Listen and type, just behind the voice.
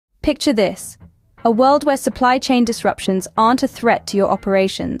Picture this: a world where supply chain disruptions aren't a threat to your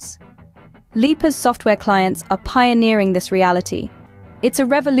operations. LIPA's software clients are pioneering this reality. It's a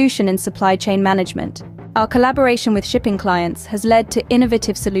revolution in supply chain management. Our collaboration with shipping clients has led to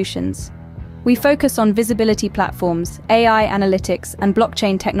innovative solutions. We focus on visibility platforms, AI analytics, and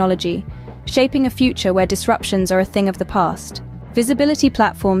blockchain technology, shaping a future where disruptions are a thing of the past. Visibility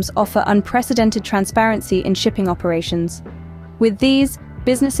platforms offer unprecedented transparency in shipping operations. With these,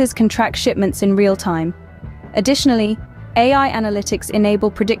 businesses can track shipments in real time. Additionally, AI analytics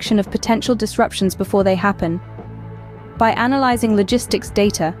enable prediction of potential disruptions before they happen. By analyzing logistics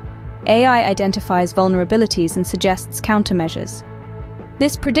data, AI identifies vulnerabilities and suggests countermeasures.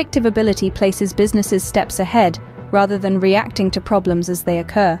 This predictive ability places businesses steps ahead rather than reacting to problems as they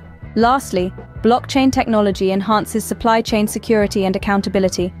occur. Lastly, blockchain technology enhances supply chain security and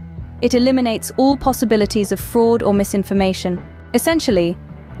accountability. It eliminates all possibilities of fraud or misinformation. Essentially,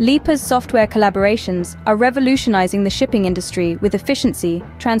 LIPA's software collaborations are revolutionizing the shipping industry with efficiency,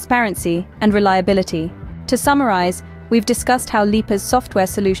 transparency, and reliability. To summarize, we've discussed how LIPA's software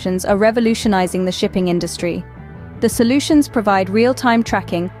solutions are revolutionizing the shipping industry. The solutions provide real-time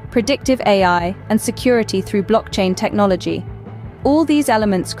tracking, predictive AI, and security through blockchain technology. All these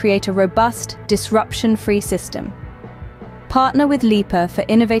elements create a robust, disruption-free system. Partner with LIPA for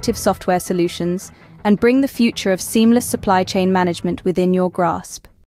innovative software solutions and bring the future of seamless supply chain management within your grasp.